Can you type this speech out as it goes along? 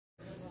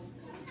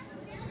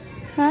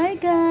Hi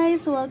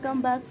guys!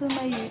 Welcome back to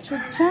my YouTube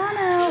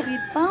channel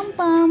with Pam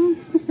Pam.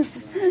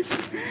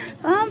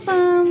 Pam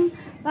Pam!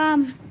 Pam!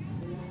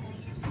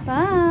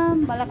 Pam!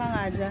 Bala ka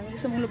nga dyan.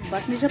 Gusto mong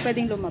lumabas. Hindi siya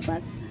pwedeng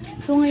lumabas.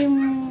 So ngayong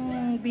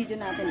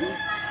video natin is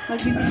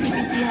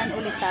magbibisi-bisihan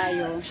ulit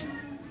tayo.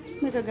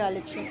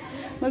 Nagagalit siya.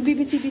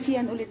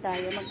 Magbibisi-bisihan ulit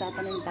tayo.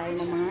 Magtatanim tayo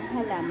ng mga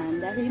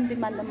halaman. Dahil yung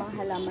demand ng mga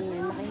halaman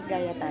ngayon,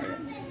 makikigaya tayo.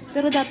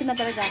 Pero dati na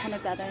talaga ako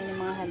nagtatanim ng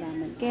mga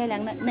halaman. Kaya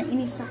lang,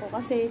 nainis ako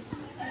kasi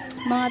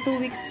mga 2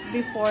 weeks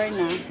before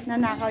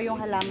nanakaw yung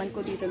halaman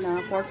ko dito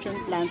na fortune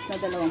plants na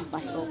 2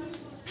 paso.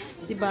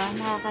 Diba?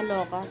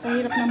 Nakakaloka. Sa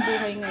hirap ng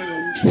buhay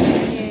ngayon,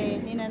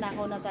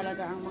 ninanakaw na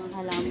talaga ang mga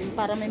halaman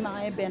para may mga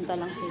ibenta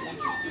lang sila.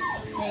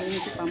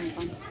 Naiinis si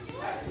Pampang.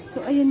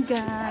 So, ayun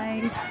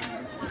guys.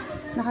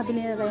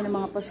 Nakabili na tayo ng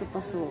mga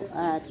paso-paso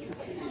at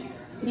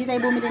hindi tayo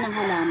bumili ng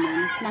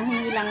halaman.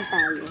 Nanghingi lang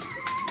tayo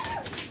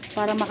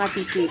para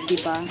makatipid,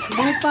 diba?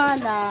 Lupa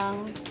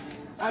lang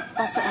at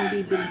paso ang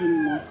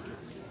bibilhin mo.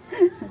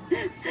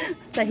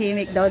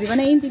 Tahimik daw, di ba?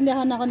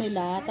 Naiintindihan ako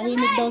nila.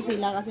 Tahimik daw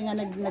sila kasi nga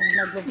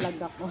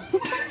nag-vlog ako.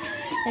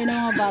 Ayun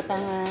ang mga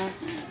batang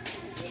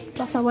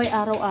pasaway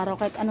araw-araw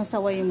kahit anong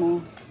saway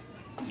mo.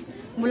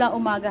 Mula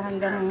umaga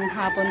hanggang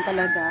hapon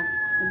talaga,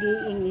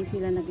 nag-iingi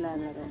sila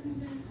naglalaro.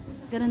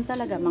 Ganun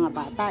talaga mga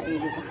bata di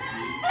ba?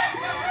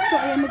 So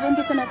ayun,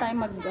 mag-umpisa na tayo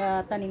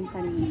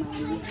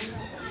magtanim-taniman.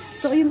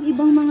 So yung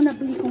ibang mga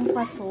nabili kong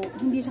paso,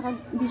 hindi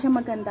siya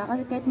maganda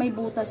kasi kahit may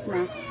butas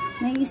na,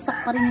 nai-stock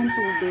pa rin yung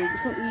tubig.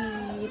 So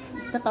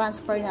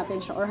i-transfer natin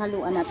siya or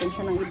haluan natin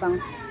siya ng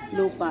ibang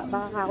lupa.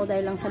 Baka ako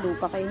dahil lang sa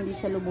lupa kaya hindi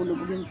siya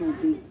lumulubog yung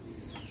tubig.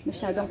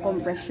 Masyadong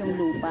compress yung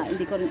lupa.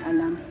 Hindi ko rin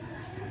alam.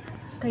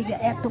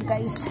 Kaya eto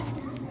guys,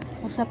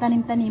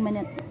 magtatanim-taniman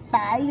na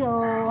tayo.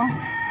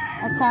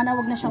 At sana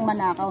wag na siyang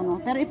manakaw,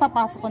 no? Pero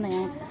ipapasok ko na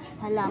yung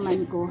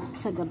halaman ko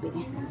sa gabi.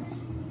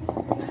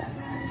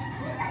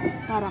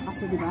 Para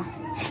kasi, di ba?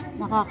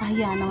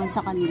 Nakakahiya naman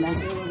sa kanila.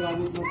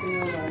 Hindi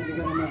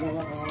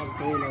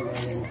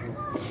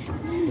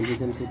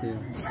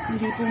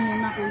po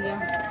muna, kuya.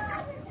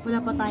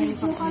 Wala pa tayong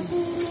pang.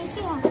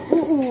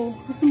 Oo.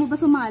 Gusto mo ba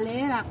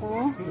sumali,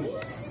 ako?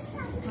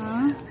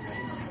 Ha?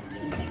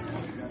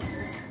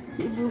 So,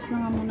 ibuhos na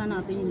nga muna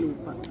natin yung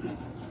lupa.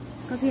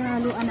 Kasi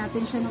haluan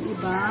natin siya ng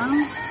ibang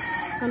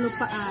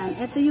kalupaan.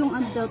 Ito yung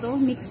ano to,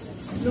 mixed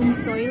loam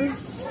soil.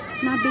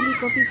 Nabili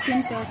ko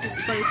 15 pesos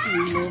per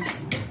kilo.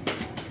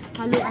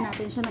 Haluan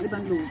natin siya ng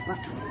ibang lupa.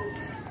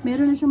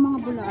 Meron na siyang mga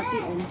bulati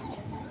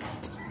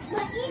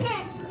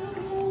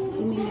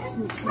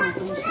i-mix-mix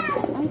natin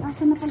siya. Ay,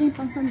 asa na pala yung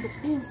pansandok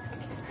ko?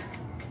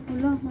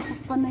 Wala,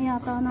 natakpan na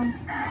yata ng...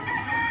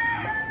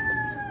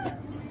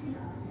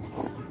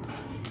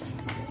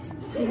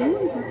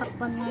 Ayun,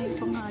 natakpan nga yung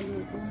panghalo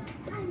ko.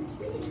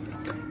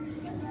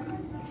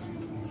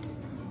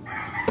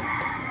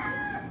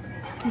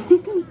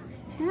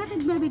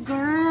 Bakit baby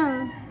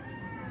girl?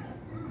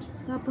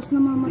 Tapos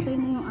namamatay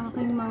na yung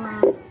aking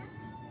mga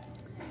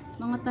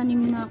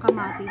tanim na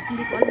kamatis.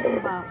 Hindi ko alam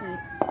kung bakit.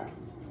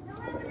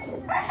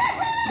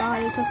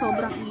 Dahil sa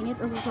sobrang init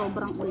o sa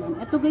sobrang ulan.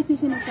 Ito guys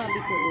yung sinasabi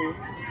ko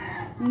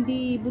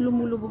hindi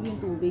lumulubog yung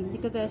tubig. Hindi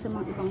kagaya sa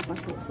mga ibang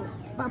paso. So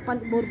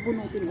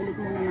papalborbunutin ulit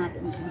muna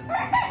natin ito.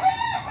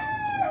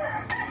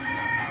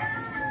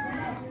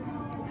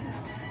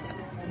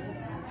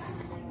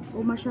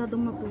 O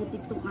masyadong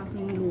maputik tong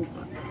aking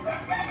lupa.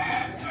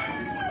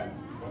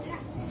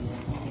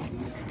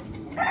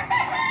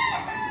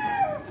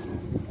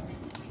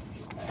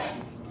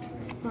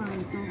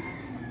 Paano?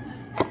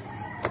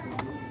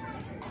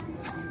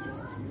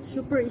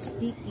 Super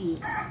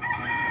sticky.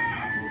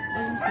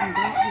 Ayun kung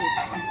bakit.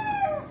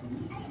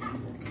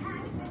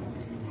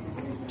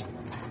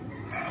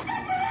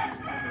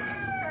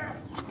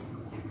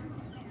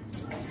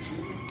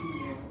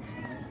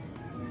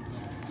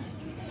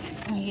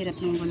 Ang hirap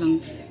nang walang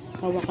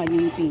hawakan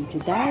yung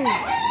video dahil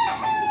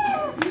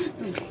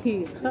ang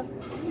hirap.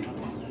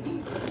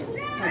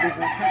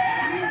 Diba?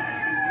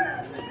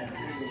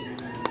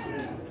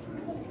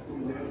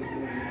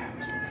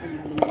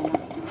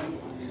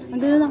 Ang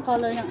ganda ng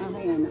color ng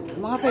aking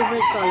mga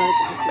favorite color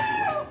ko kasi.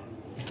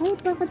 Ay,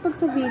 bakit pag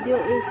sa video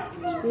is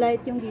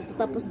light yung dito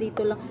tapos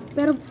dito lang.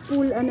 Pero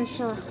full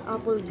siya,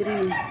 apple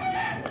green.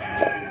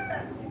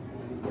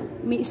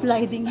 May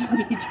sliding yung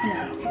video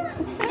natin.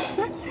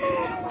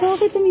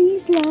 Bakit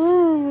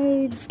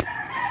umi-slide?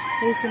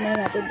 Ay, sinay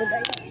natin ito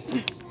guys.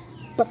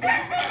 Pati,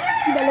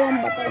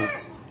 2 bato.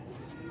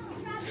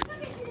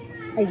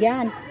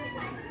 Ayan.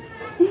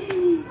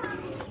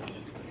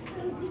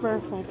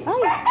 Perfect.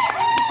 Ay,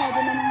 masyado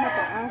namang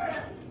mataas.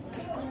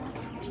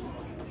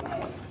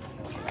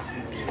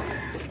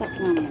 Stop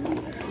naman.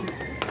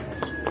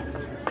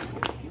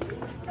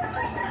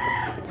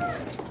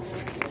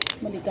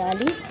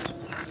 Maligali.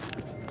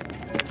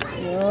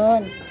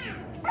 Yun.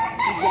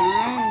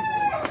 Ayan.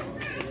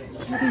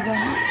 Diba?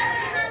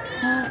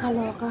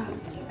 Nakakaloka.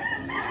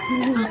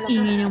 Ang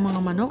ingay ng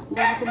mga manok.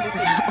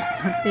 Tilaok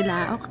ng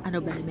tilaok. Ano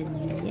ba naman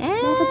yun?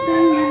 Bakit ka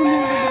hindi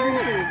lumulubog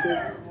ng tubig?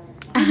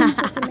 Ano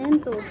sa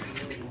semento?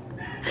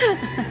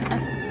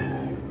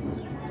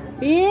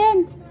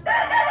 Pin!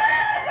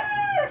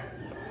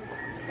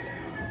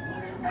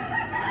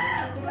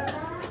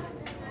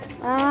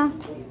 Ah.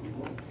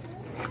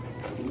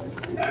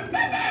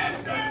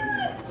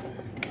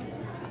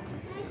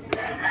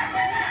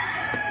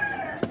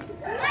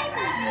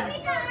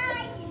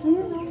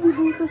 Ayun, may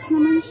butas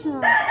naman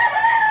siya.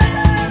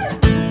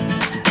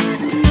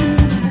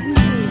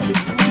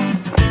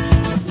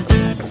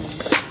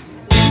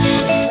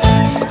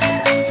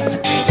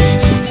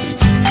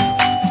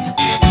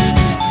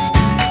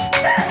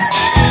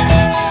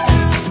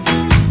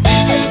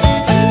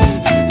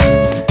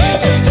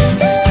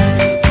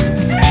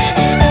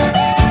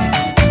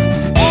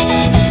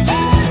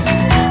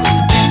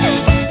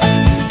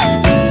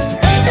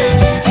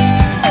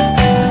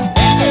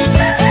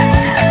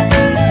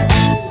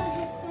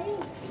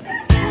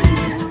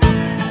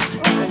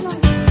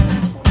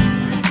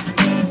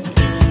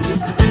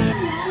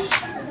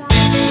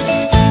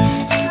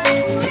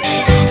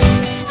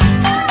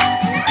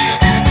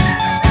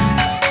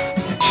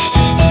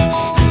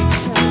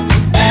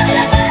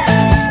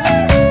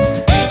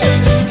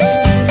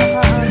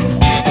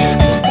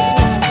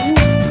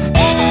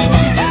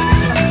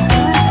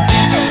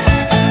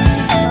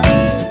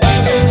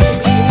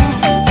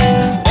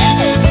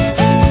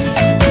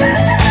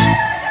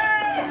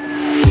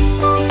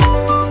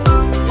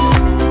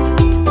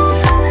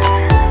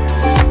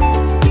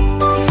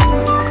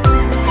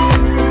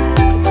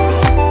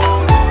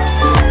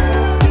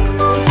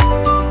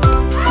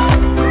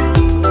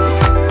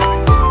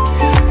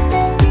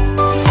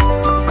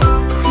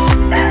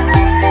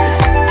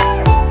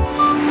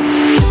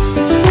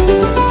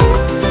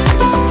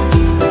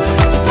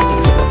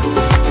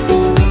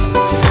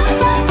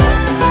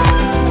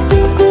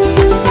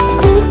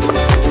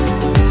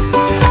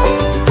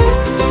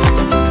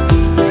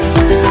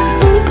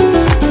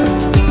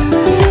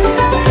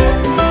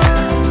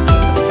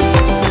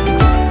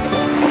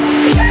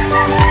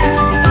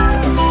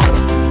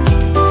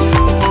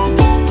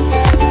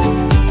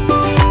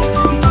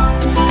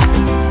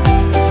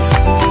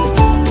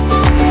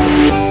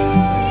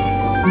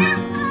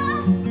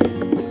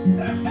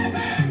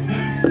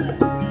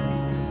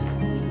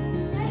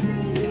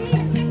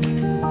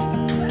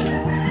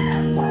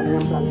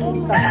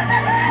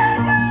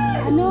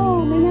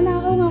 Ano, may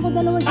nanakaw nga ako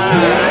dalawa dyan.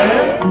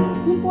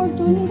 Yung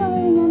fortune, yung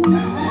kaya nga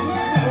naman.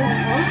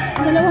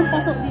 Dalawang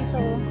pasok dito.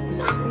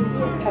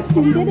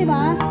 Hindi, di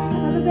ba?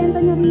 Mabibenta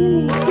niya rin yun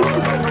eh.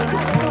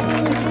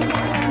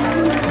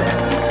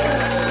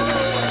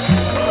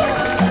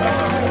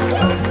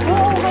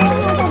 Oo, kaya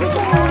nga sabi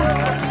ko.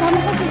 Sana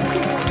kasi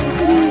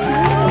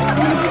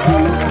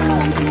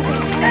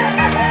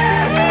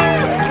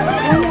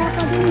wala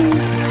pa din eh.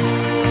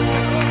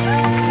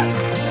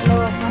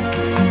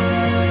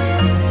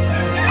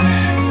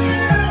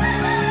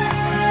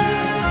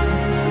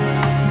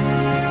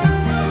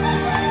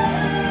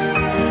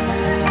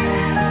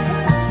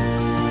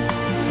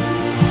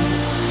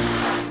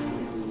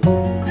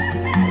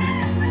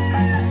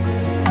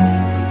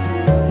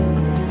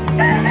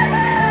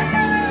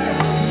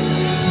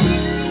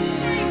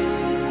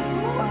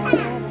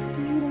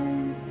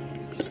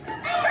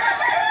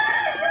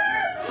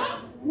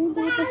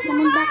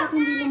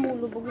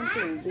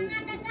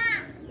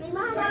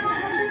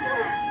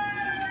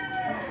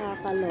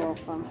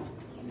 Nakakaloka.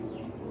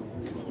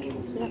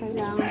 Kaya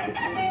kailangan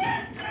siguro.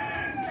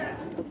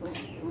 Ito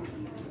basta.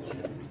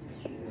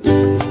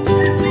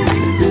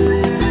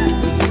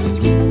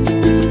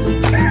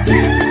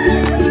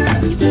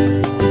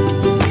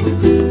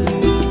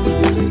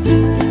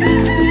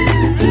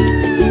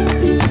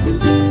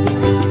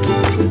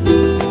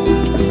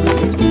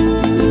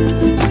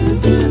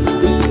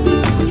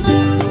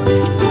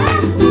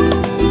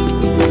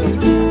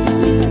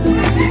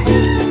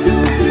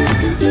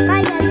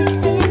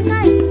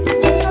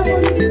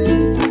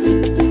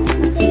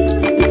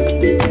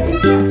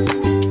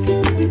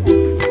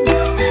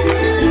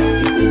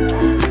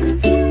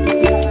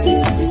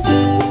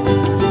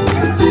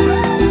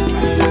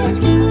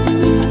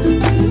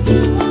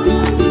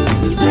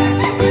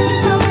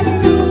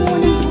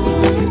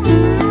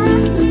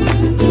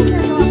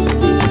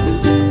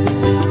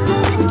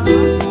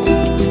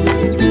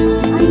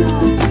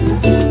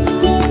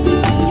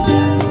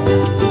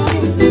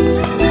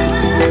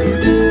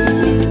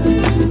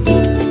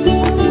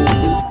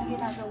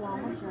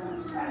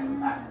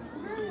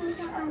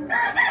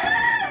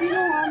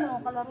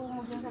 Kalaro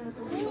mo dyan sa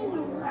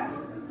luto-luto.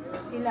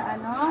 Sila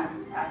ano?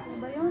 Ano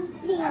ba yun?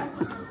 Diba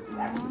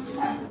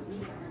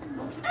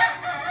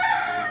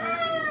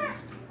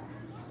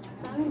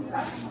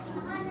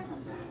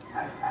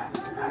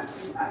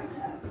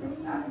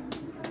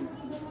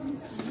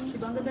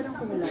ang ganda ng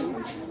kulay?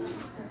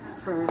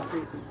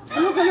 Perfect.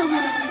 Ano ka lang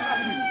muna kung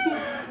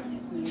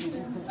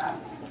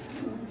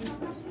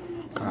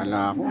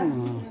Kala ko,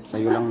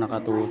 sa'yo lang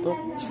nakatutok.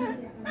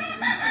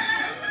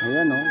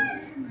 Ayan o,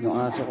 yung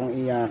aso kong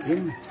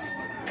iyakin.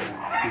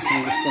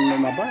 Gusto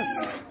lumabas.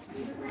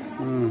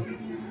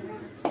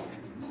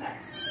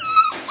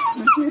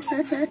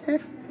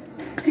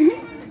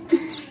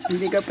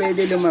 Hindi ka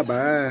pwede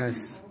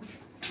lumabas.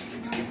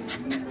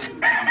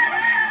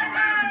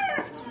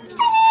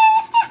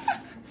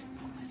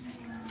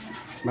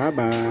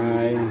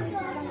 Bye-bye.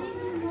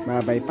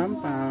 Bye-bye, Pam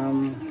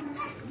Pam.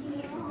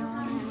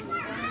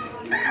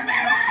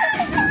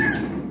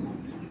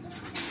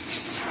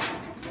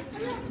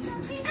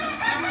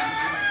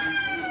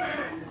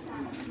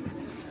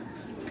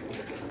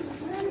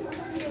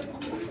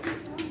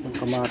 Ang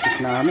kamatis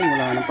namin,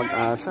 wala nang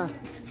pag-asa.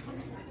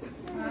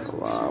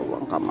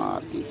 Kawawang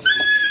kamatis.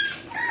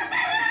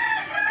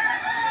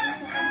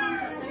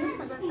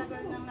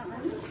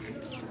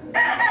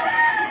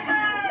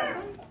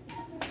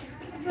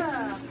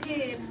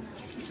 Bakit?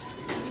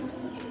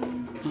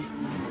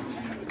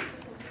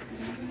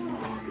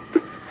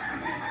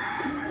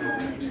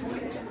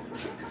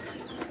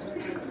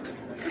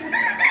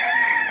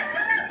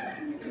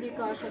 Hindi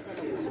kasha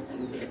talaga.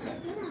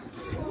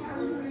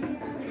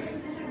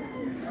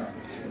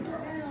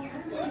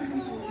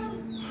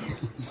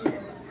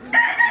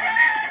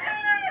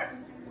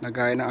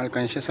 Nagaya ng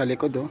alkansya sa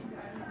likod, oh.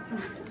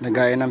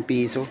 Nagaya ng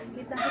piso.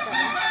 Kita kita ba?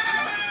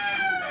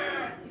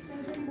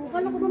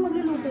 Kala ko ba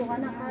magluluto ka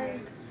na kay?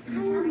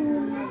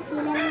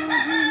 Wala.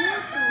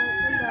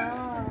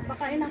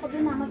 Pakain ako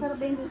dun na. Masarap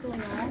ba yung luto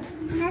niya?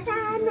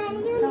 Nasaan na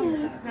yun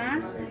eh? Ha?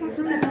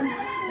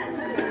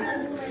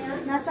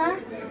 Nasa?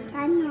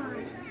 Ano?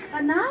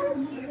 Kanal?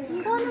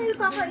 Paano yung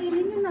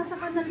kakainin yun? Nasa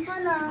kanal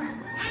pala.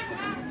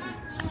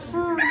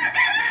 Ha?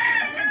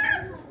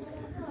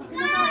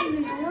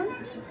 Kakainin yun?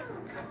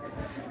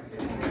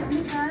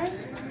 Ano kay?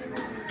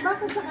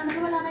 Bakit sa kanal?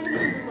 Wala kayong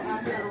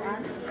nilutuan?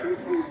 Laruan?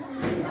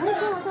 Ay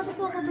ko, dapat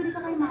ko pabili ka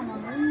kay mama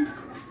mo.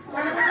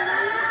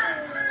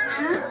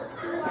 Ha?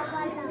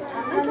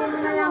 Ano mo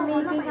na lang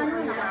making ano?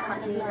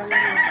 Nakakasira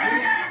lang.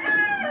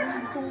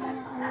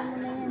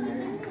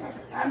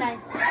 Anay,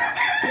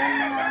 yung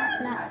mga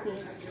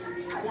plastic,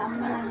 yan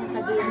mo lang yung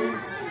sa gilid.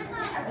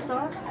 Ito?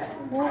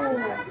 Oo.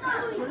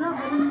 Wala,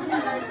 ganun din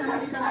dahil sa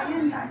nakita na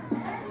yun.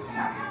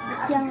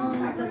 Ba't yung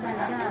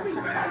magaganda?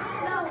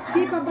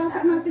 Di,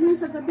 papasok natin yun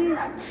sa gabi.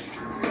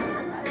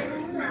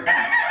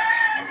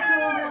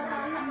 Kawawa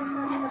tayo,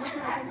 punta nilabas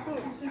natin ito.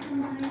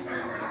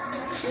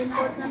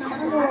 Import na naman.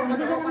 Oo,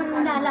 hindi ka naman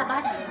yung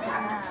lalakas.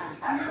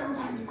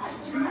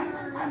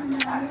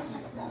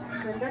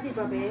 Ganda, di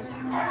ba, be?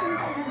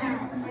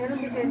 Meron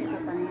di kayo nito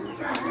tanim.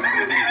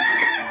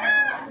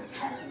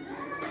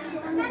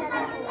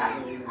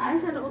 Ay,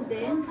 sa loob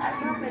din?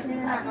 Bakit?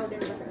 Ninanakaw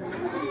din ba sa loob?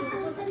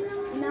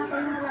 Ninakaw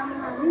yung nalaman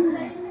namin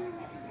eh.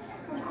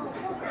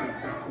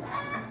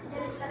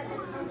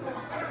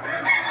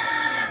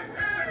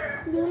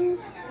 Yung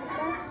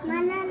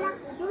malalak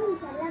dun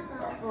sa laka.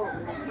 Oo,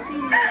 kasi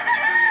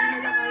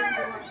ninanakaw yung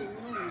bumatin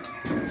nun.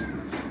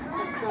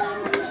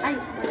 Ay,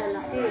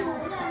 malalaki.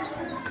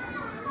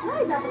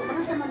 Ay, dapat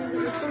pala sa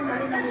maliliit ko.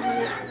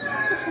 Mali.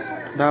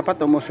 Dapat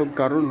umusog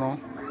ka ron, no?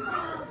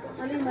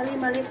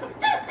 Mali.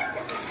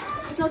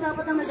 Ikaw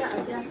dapat ang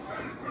mag-a-adjust.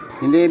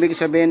 Hindi ibig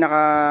sabihin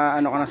naka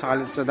ano ka na sa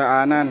kalit sa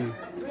daanan.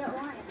 Kaya o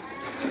nga eh.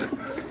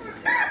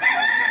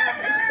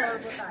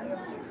 Nakaka-istorbo tayo.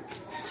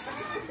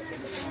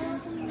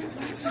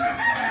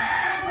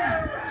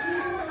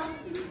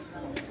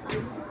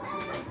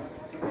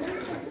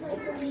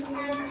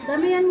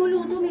 Damihan mo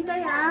luto,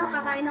 Mikay ha.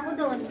 Kakain ako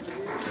doon.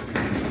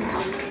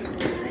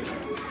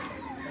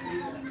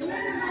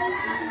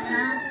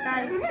 Ha,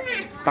 Tay?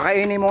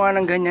 Pakainin mo nga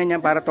ng ganyan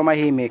yan para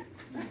tumahimik.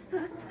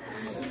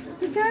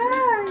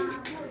 Mikay!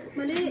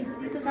 Mali.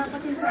 Dito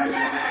dapat yung sa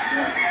mga.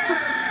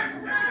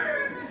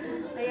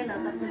 Ayan na,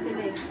 tapos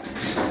sila eh.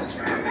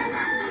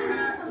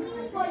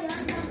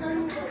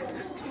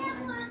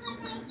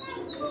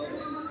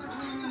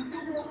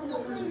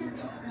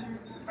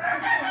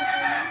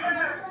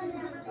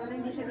 Para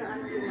hindi siya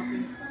gaano lumaki.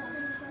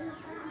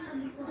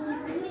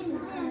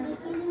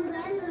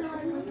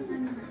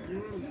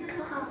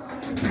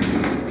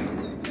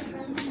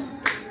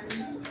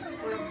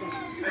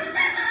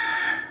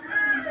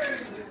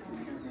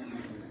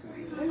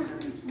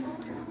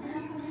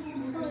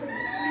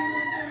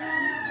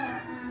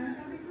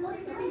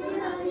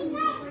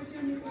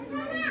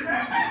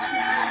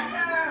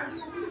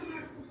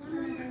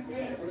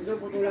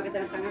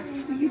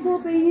 Sige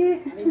po, pahingi.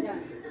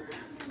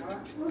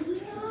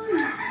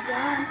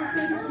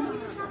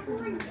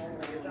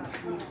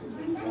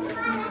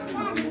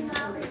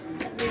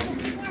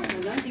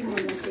 Wala, di mo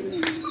lang sila.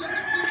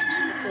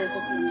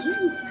 Focus lang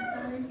yun.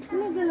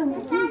 Ano galang mo?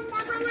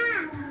 Tama na!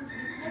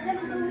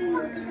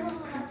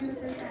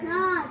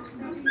 Not!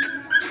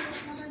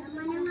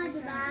 Tama na nga,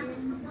 diba?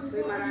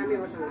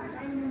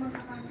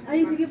 Ay,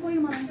 sige po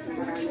yung marami.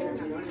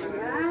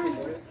 Ayan.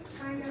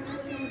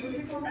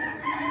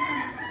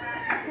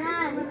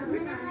 Yan, tama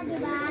na nga,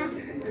 diba?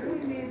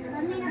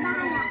 Kami na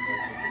bahala.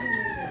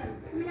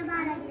 Kami na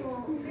bahala dito.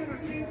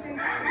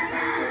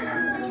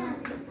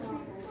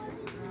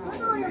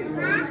 Tutulog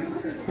ba?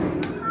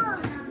 Oo.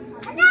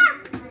 Anak!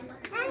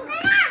 Ayan ka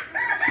na!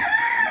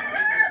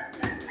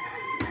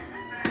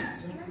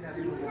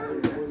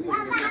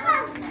 Papa, ako!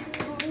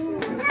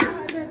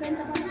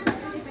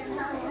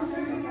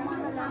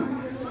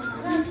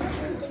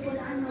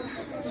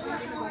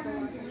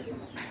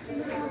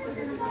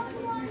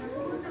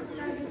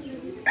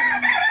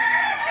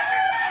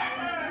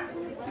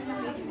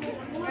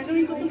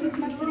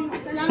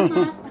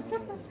 salamat.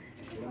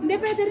 Hindi,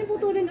 pwede rin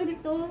putulin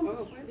ulit to.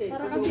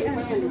 Para kasi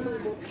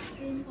tutubo.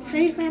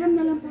 Say, peram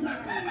na lang po na.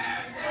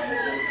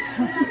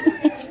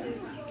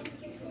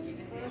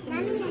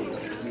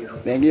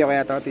 Thank you,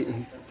 Kuya Toti.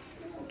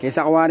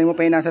 Kaysa kuwanin mo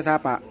pa yung nasa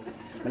sapa.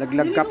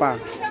 Malaglag ka pa.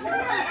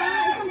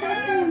 Isang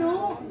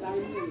puno.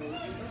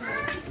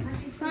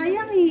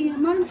 Sayang eh.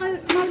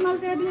 Mahal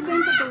kaya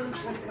binibenta to.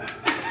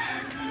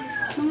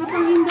 Mga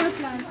pang-indoor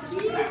plants.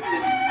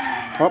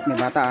 Hop, may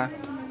bata ah.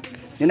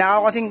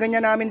 Ninakaw kasing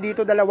ganyan namin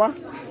dito, dalawa.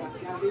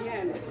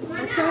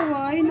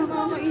 Asaway,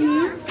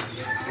 nakakainis.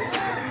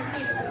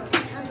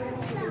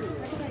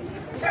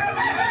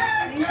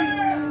 Thank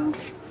you.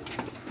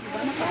 Diba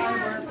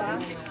naka-arbor pa?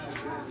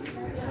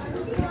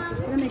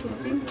 Ano may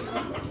kunting?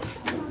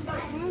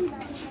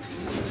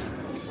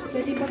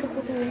 Pwede ba ito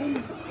putulin?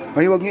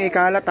 Hoy, wag niyo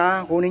ikalat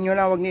ha. Kunin niyo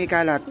lang, wag niyo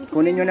ikalat.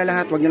 Kunin niyo na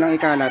lahat, wag niyo lang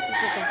ikalat.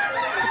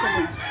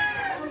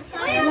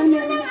 Walang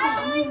meron na siya.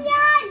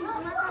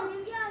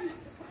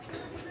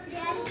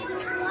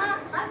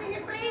 Sabi ni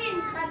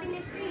Prince.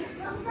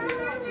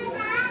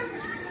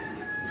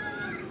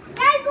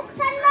 Dahil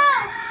buksan mo!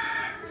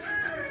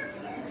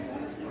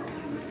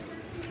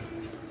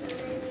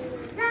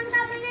 Lang,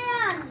 sabi na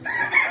yan!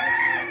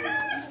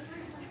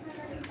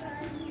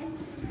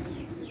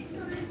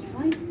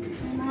 Ay,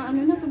 may mga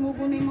ano na,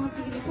 tumubo na yung mga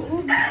sili ko.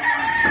 Oh.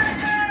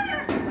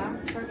 Diba?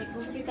 Perfect.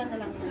 Hospital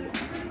na lang yan.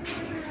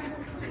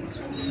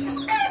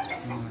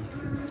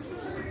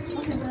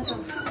 Okay, na to.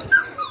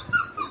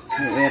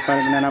 May epal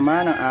na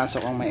naman. Ang aso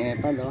kong may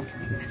epal, oh.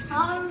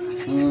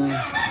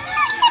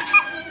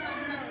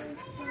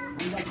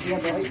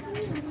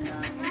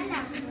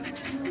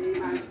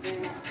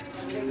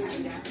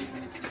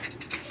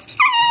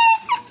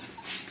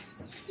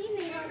 Sino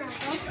yun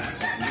ako?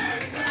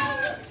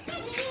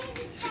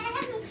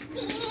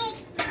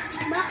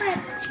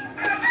 Bakit?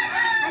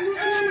 Ano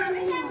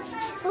namin yun?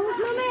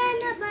 Mamaya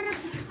na para...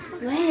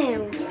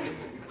 Wow!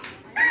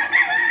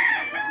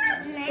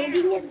 Hindi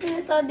niya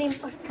tinutodo yung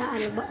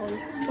pagkaano baon.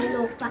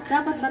 Puno pa.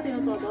 Dapat ba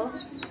tinutodo?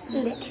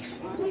 Hindi.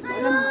 Hindi ko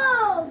alam.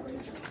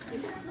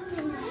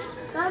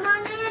 Tama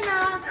na yan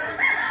ah.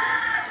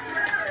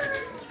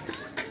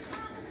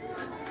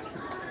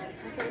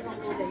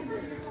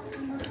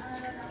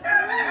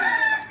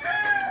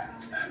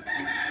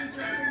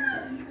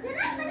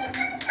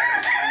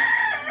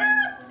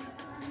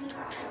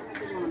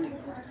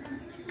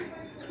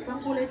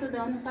 Ibang kulay ito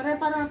doon. Para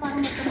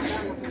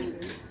magkamag-anak lang din.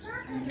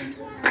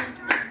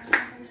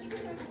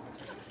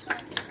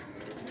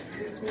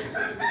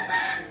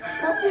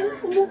 Tapos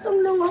umutang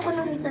lang ako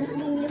ng isa.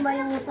 Naging 5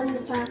 yung utang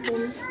niya sa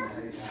akin.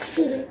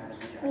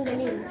 Ang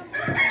galing.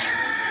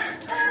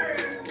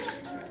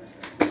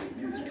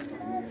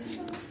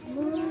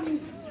 Wala.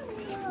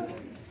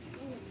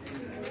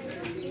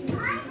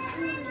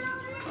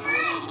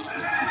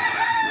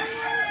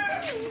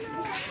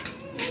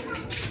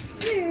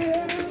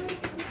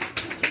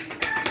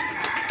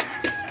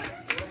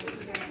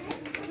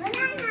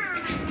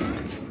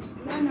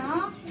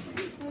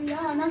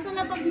 Nasa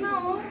lapag na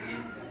oh.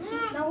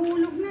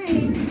 Nahulog na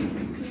eh.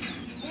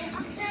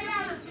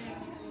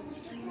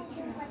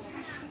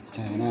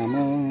 Sana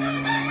mo.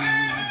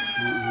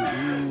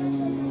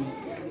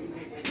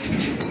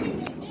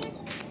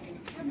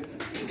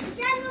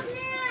 Yan, huwag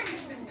na yan.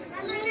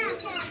 Tama na.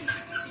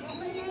 Huwag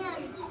na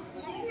yan.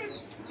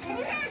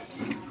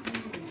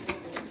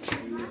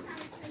 Tama na.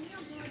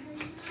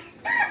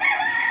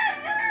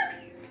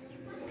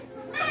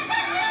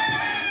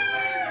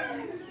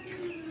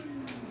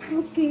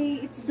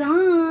 Okay, it's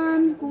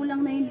done.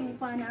 Kulang na yung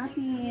lupa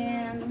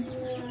natin.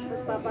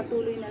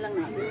 Pagpapatuloy na lang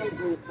natin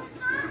yung bukas.